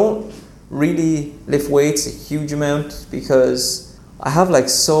well. I don't really lift weights a huge amount because I have like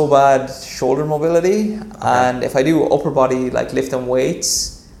so bad shoulder mobility, and if I do upper body like lifting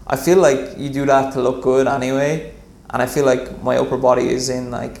weights, I feel like you do that to look good anyway, and I feel like my upper body is in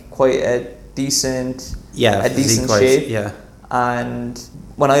like quite a decent shape. Yeah. And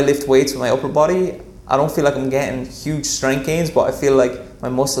when I lift weights with my upper body, I don't feel like I'm getting huge strength gains, but I feel like my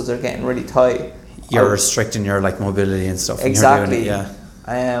muscles are getting really tight. You're restricting your like mobility and stuff. Exactly. You're doing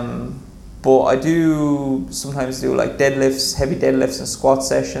it, but I do sometimes do like deadlifts, heavy deadlifts and squat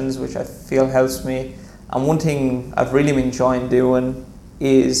sessions, which I feel helps me. And one thing I've really been enjoying doing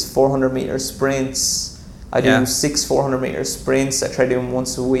is 400 meter sprints. I do 6 400 meter sprints. I try doing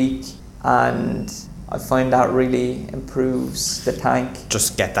once a week, and I find that really improves the tank.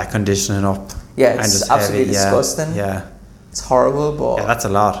 Just get that conditioning up. Yeah, it's absolutely disgusting. Yeah. It's horrible, but that's a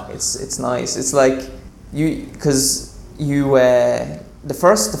lot. It's nice. It's like the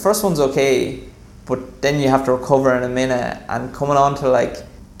first one's okay, but then you have to recover in a minute, and coming on to like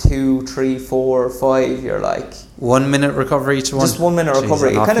 2, 3, 4, 5, you're like 1 minute recovery each one. Just 1 minute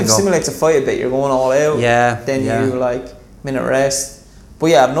recovery. It kind of simulates a fight a bit. You're going all out. Yeah. Then you like minute rest. But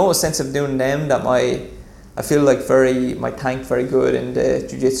yeah, I've noticed since I'm doing them that I feel like my tank very good in the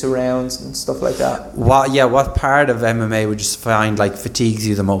jiu-jitsu rounds and stuff like that. What part of MMA would you find like fatigues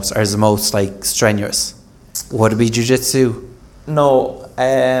you the most, or is the most like strenuous? Would it be jiu-jitsu? No,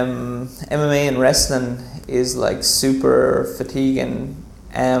 MMA and wrestling is like super fatiguing.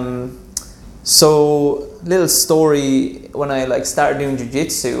 So little story, when I like started doing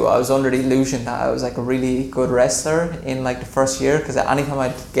jiu-jitsu, I was under the illusion that I was like a really good wrestler in like the first year, because anytime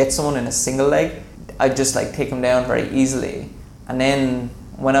I'd get someone in a single leg, I'd just like take them down very easily. And then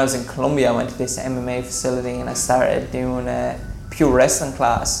when I was in Colombia, I went to this MMA facility and I started doing a pure wrestling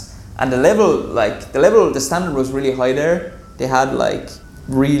class. And the standard was really high there. They had like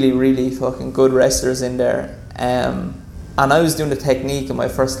really, really fucking good wrestlers in there. And I was doing the technique in my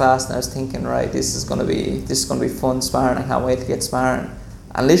first class, and I was thinking, right, this is gonna be fun sparring. I can't wait to get sparring.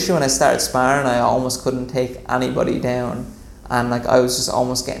 And literally when I started sparring, I almost couldn't take anybody down, and like I was just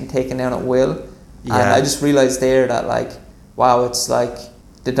almost getting taken down at will. Yeah. And I just realized there that like, wow, it's like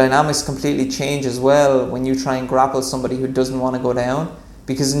the dynamics completely change as well when you try and grapple somebody who doesn't want to go down.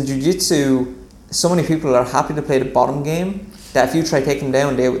 Because in jiu-jitsu, so many people are happy to play the bottom game that if you try taking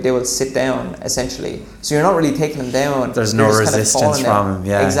them down, they will sit down essentially. So you're not really taking them down. There's no resistance from them.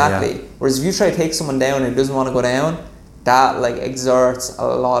 Yeah, exactly. Yeah. Whereas if you try to take someone down who doesn't want to go down, that like exerts a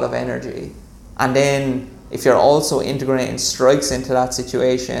lot of energy. And then if you're also integrating strikes into that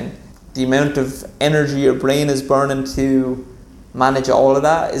situation, the amount of energy your brain is burning to manage all of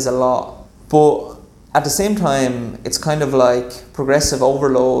that is a lot. But at the same time, it's kind of like progressive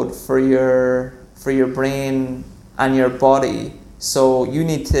overload for your brain and your body. So you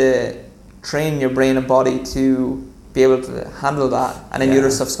need to train your brain and body to be able to handle that, and then the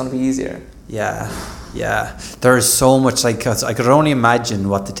other stuff's going to be easier. Yeah. There's so much, like, 'cause I could only imagine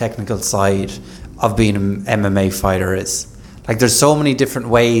what the technical side of being an MMA fighter is. Like, there's so many different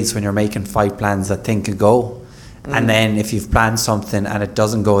ways when you're making fight plans that thing could go. And then if you've planned something and it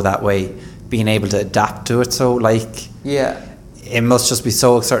doesn't go that way, being able to adapt to it. So like, it must just be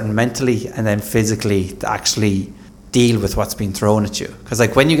so certain mentally and then physically to actually deal with what's being thrown at you. Because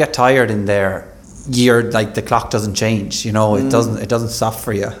like when you get tired in there, you're like, the clock doesn't change, you know, it doesn't stop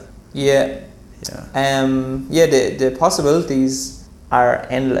for you. The possibilities are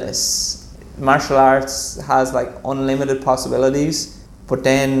endless. Martial arts has like unlimited possibilities, but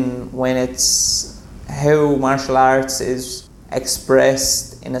then when it's how martial arts is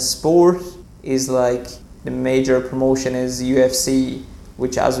expressed in a sport is like the major promotion is UFC,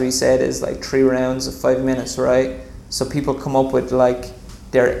 which as we said is like 3 rounds of 5 minutes, right? So people come up with like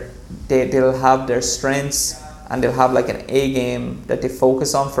they'll have their strengths and they'll have like an A game that they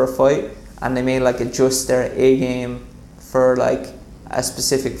focus on for a fight, and they may like adjust their A game for like a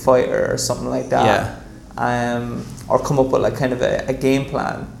specific fighter or something like that. Or come up with like kind of a game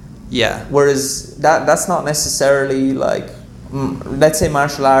plan. Whereas that's not necessarily like, let's say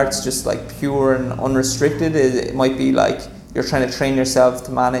martial arts just like pure and unrestricted. It might be like you're trying to train yourself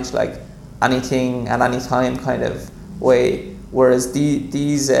to manage like anything at any time kind of way. Whereas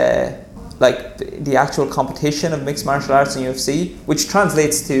these like the actual competition of mixed martial arts and UFC, which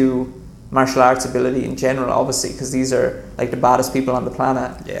translates to martial arts ability in general, obviously, because these are like the baddest people on the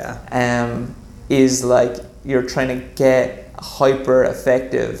planet. Is like you're trying to get a hyper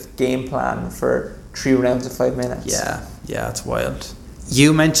effective game plan for 3 rounds of 5 minutes. It's wild.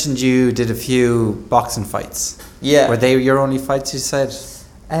 You mentioned you did a few boxing fights. Were they your only fights, you said?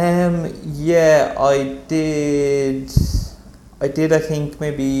 I did I think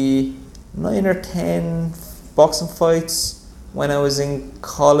maybe 9 or 10 boxing fights when I was in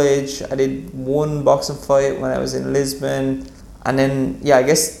college. I did 1 boxing fight when I was in Lisbon, and then I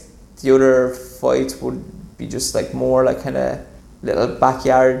guess the other fights would be just like more like kind of little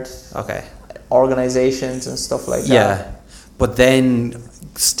backyard organizations and stuff like that. But then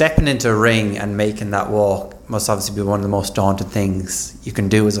stepping into a ring and making that walk must obviously be one of the most daunting things you can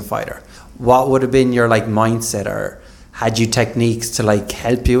do as a fighter. What would have been your like mindset, or had you techniques to like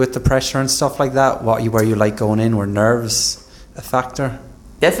help you with the pressure and stuff like that? Were you like going in? Were nerves a factor?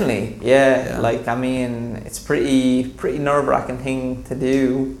 Definitely, like I mean, it's pretty nerve-wracking thing to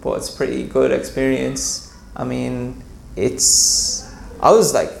do, but it's pretty good experience. I mean, I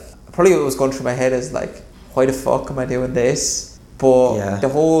was like, probably what was going through my head is like, why the fuck am I doing this? But the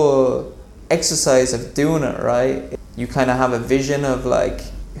whole exercise of doing it, right, you kind of have a vision of like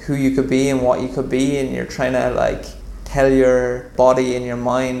who you could be and what you could be, and you're trying to like tell your body and your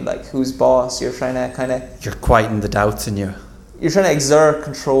mind like who's boss. You're trying to you're quieting the doubts in you. You're trying to exert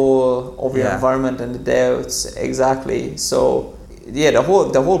control over your environment and the doubts. Exactly. So the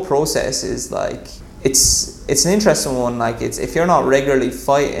whole process is like it's an interesting one. Like if you're not regularly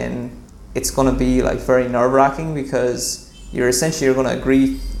fighting, it's gonna be like very nerve-wracking, because you're gonna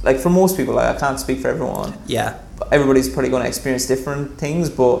agree. Like for most people, like I can't speak for everyone. Everybody's probably gonna experience different things,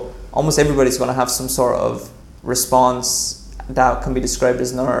 but almost everybody's gonna have some sort of response that can be described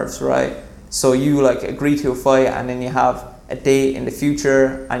as nerves, right? So you like agree to a fight, and then you have a date in the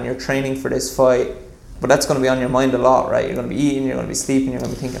future and you're training for this fight, but that's going to be on your mind a lot, right? You're going to be eating, you're going to be sleeping, you're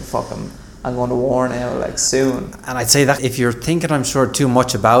going to be thinking, fuck, I'm going to war now, like soon. And I'd say that if you're thinking, I'm sure, too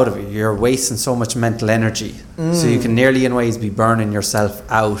much about it, you're wasting so much mental energy. So you can nearly in ways be burning yourself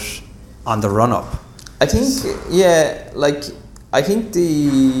out on the run up. I think I think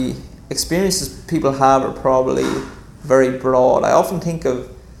the experiences people have are probably very broad. I often think of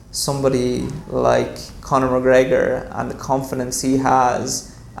somebody like Conor McGregor and the confidence he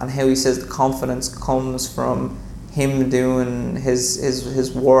has, and how he says the confidence comes from him doing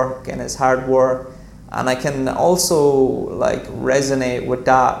his work and his hard work. And I can also like resonate with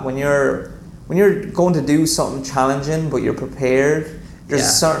that when you're going to do something challenging but you're prepared. There's a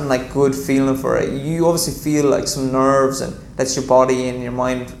certain like good feeling for it. You obviously feel like some nerves, and that's your body and your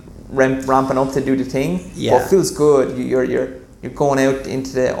mind ramping up to do the thing. But it feels good. You're going out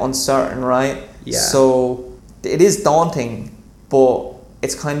into the uncertain, right? So it is daunting, but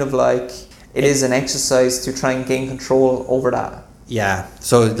it's kind of like it is an exercise to try and gain control over that.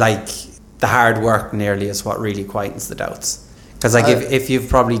 So like the hard work nearly is what really quietens the doubts. Because like if you've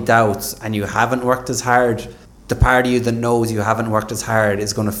probably doubts and you haven't worked as hard, the part of you that knows you haven't worked as hard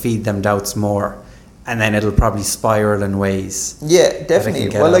is going to feed them doubts more, and then it'll probably spiral in ways. Definitely.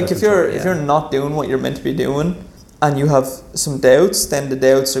 Well, like if you're not doing what you're meant to be doing and you have some doubts, then the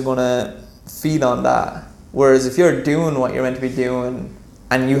doubts are going to feed on that. Whereas if you're doing what you're meant to be doing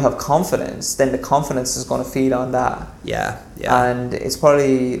and you have confidence, then the confidence is going to feed on that. And it's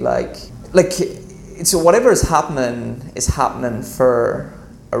probably like it's whatever is happening for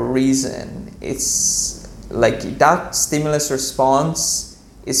a reason. It's like that stimulus response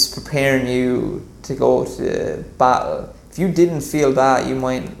is preparing you to go to battle. If you didn't feel that, you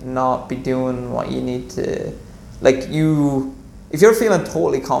might not be doing what you need to. If you're feeling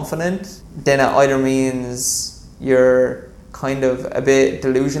totally confident, then it either means you're kind of a bit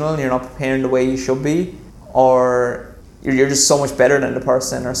delusional and you're not preparing the way you should be, or you're just so much better than the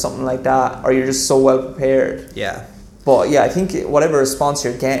person or something like that, or you're just so well prepared. Yeah. But yeah, I think whatever response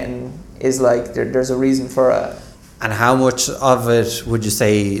you're getting is like there's a reason for it. And how much of it would you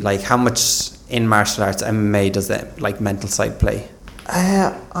say, like how much in martial arts, MMA, does the like mental side play?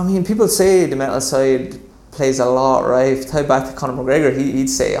 I mean, people say the mental side plays a lot, right? If you tie back to Conor McGregor, he'd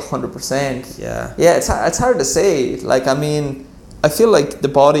say 100%. Yeah. Yeah, it's hard to say. Like, I mean, I feel like the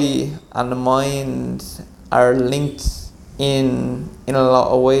body and the mind are linked in a lot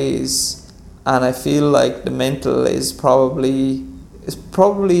of ways, and I feel like the mental is probably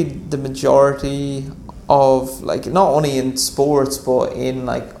the majority of, like, not only in sports but in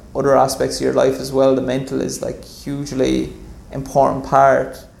like other aspects of your life as well. The mental is like hugely important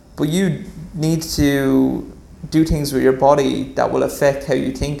part, but you need to do things with your body that will affect how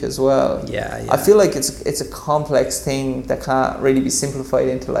you think as well. Yeah. I feel like it's a complex thing that can't really be simplified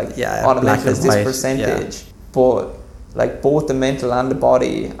into like the mental is this percentage, but like both the mental and the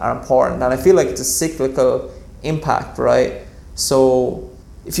body are important, and I feel like it's a cyclical impact, right? So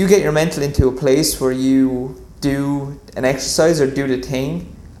if you get your mental into a place where you do an exercise or do the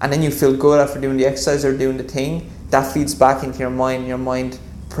thing, and then you feel good after doing the exercise or doing the thing, that feeds back into your mind. Your mind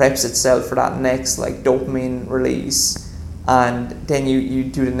preps itself for that next like dopamine release, and then you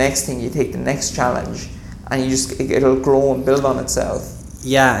do the next thing, you take the next challenge, and it'll grow and build on itself.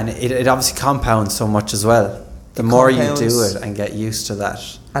 Yeah, and it obviously compounds so much as well. The more you do it and get used to that.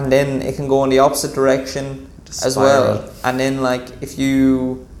 And then it can go in the opposite direction as well. And then like if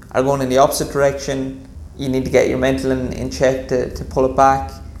you are going in the opposite direction, you need to get your mental in check to pull it back.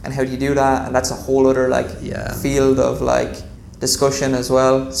 And how do you do that? And that's a whole other field of like discussion as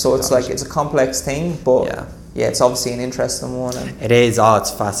well. So it's like it's a complex thing, but yeah, it's obviously an interesting one. It is.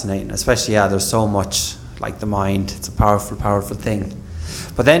 It's fascinating, especially there's so much like the mind. It's a powerful thing.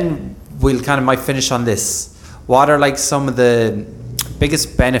 But then we'll might finish on this. What are like some of the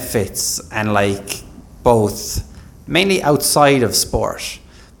biggest benefits, and like both mainly outside of sport,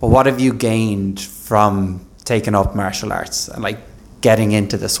 but what have you gained from taking up martial arts and like getting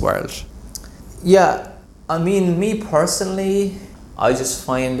into this world? Yeah, I mean, me personally, I just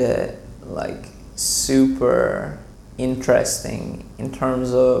find it like super interesting in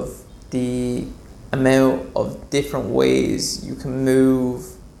terms of the amount of different ways you can move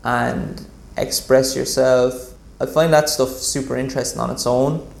and express yourself. I find that stuff super interesting on its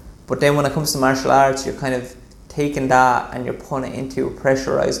own, but then when it comes to martial arts, you're kind of taking that and you're putting it into a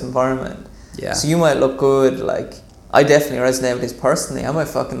pressurized environment. Yeah. So you might look good, like, I definitely resonate with this personally. I might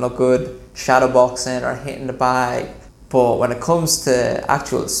fucking look good shadowboxing or hitting the bag, but when it comes to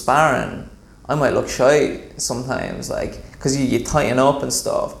actual sparring, I might look shy sometimes, like, because you tighten up and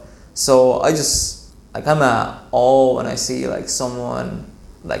stuff. So I just, like, I'm at awe when I see like someone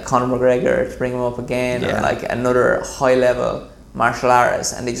like Conor McGregor, to bring him up again, or like another high level martial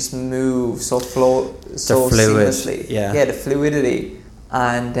artist, and they just move so seamlessly. Yeah, the fluidity,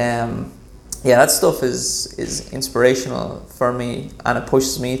 and that stuff is inspirational for me, and it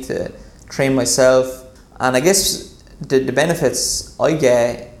pushes me to train myself. And I guess the benefits I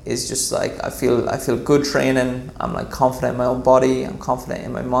get is just like I feel good training. I'm like confident in my own body. I'm confident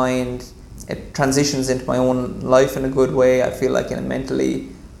in my mind. It transitions into my own life in a good way. I feel like in a mentally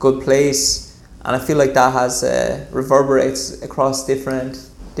good place, and I feel like that has reverberates across different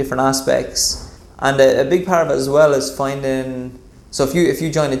aspects. And a big part of it as well is finding. So if you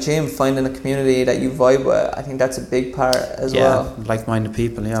join a gym, finding a community that you vibe with, I think that's a big part as well. Yeah, like-minded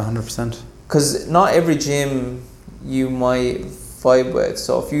people. Yeah, 100%. Because not every gym you might vibe with.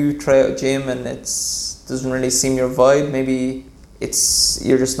 So if you try out a gym and it doesn't really seem your vibe, maybe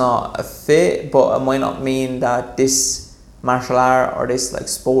you're just not a fit, but it might not mean that this martial art or this like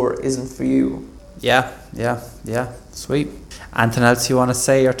sport isn't for you. Yeah. Sweet. Anything else you want to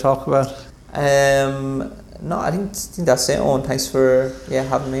say or talk about? No, I think that's it, Owen. Thanks for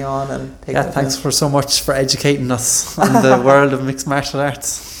having me on and thanks for so much for educating us on the world of mixed martial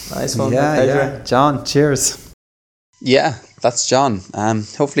arts. Nice one. Yeah. John, cheers. Yeah, that's John.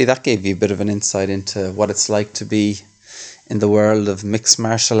 Hopefully that gave you a bit of an insight into what it's like to be in the world of mixed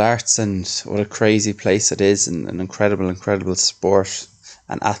martial arts, and what a crazy place it is, and an incredible sport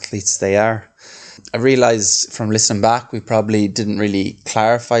and athletes they are. I realised from listening back we probably didn't really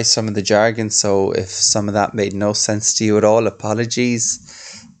clarify some of the jargon, so if some of that made no sense to you at all,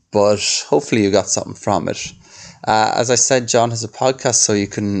 apologies, but hopefully you got something from it. As I said, John has a podcast, so you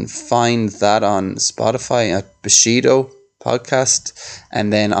can find that on Spotify at Bushido Podcast,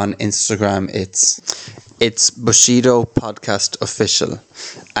 and then on Instagram it's It's Bushido Podcast Official,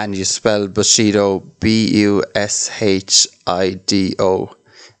 and you spell Bushido Bushido,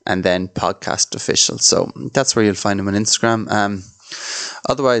 and then Podcast Official. So that's where you'll find him on Instagram.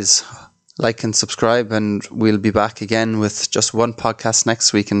 Otherwise, like and subscribe, and we'll be back again with just one podcast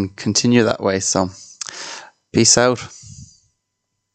next week and continue that way. So peace out.